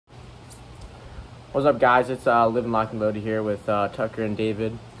What's up, guys? It's Living Lock and Loaded here with Tucker and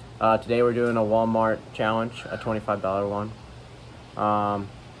David. Today we're doing a Walmart challenge, a $25 one.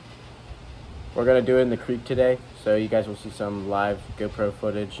 We're gonna do it in the creek today, so you guys will see some live GoPro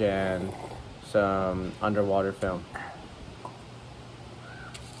footage and some underwater film.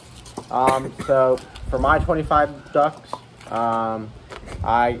 So for my 25 ducks,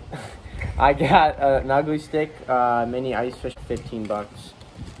 I got an ugly stick mini ice fish, 15 bucks.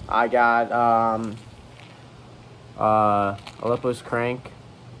 I got a lipless crank,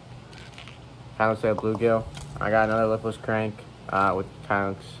 kind of looks like a bluegill. I got another lipless crank with kind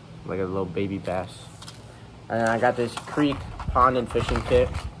of looks like a little baby bass. And then I got this creek pond and fishing kit.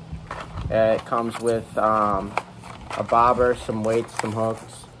 It comes with a bobber, some weights, some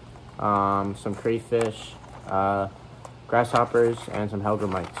hooks, some crayfish, grasshoppers, and some helger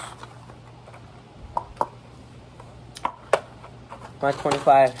mites. My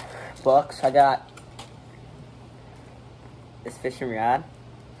 25 bucks, I got this fishing rod.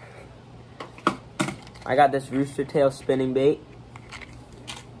 I got this rooster tail spinning bait.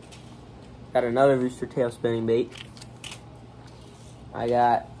 Got another rooster tail spinning bait. I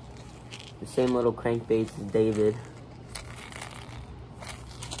got the same little crankbaits as David.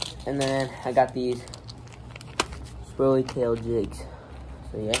 And then I got these swirly tail jigs.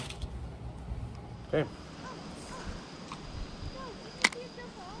 So yeah. Okay.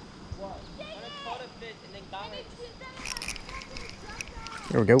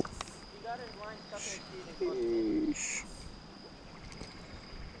 There we go. Sheesh.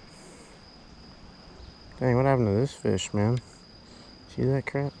 Dang, what happened to this fish, man? See that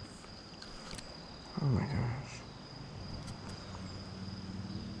crap? Oh my gosh.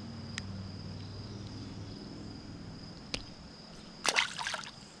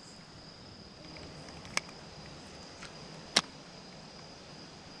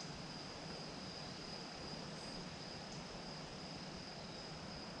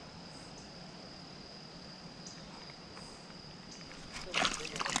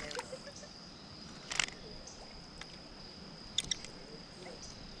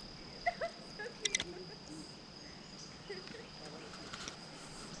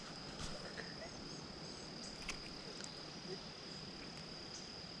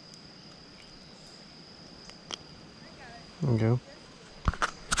 There we go.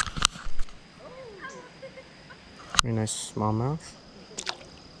 Very nice smallmouth.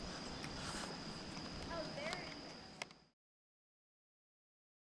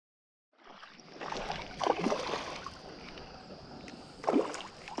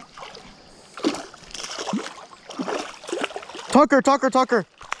 Tucker!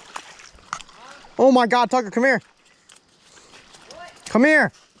 Oh my God, Tucker, come here. Come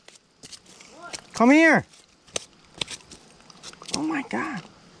here. Come here. Oh my God.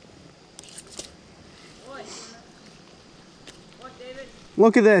 What, David?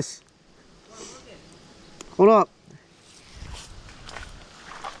 Look at this. Hold up.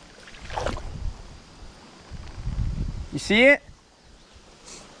 You see it?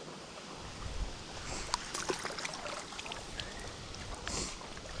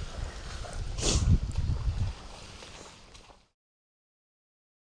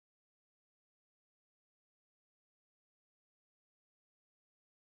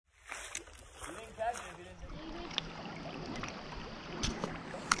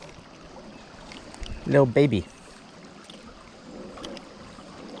 Little baby.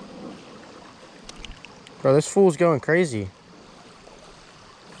 Bro, this fool's going crazy.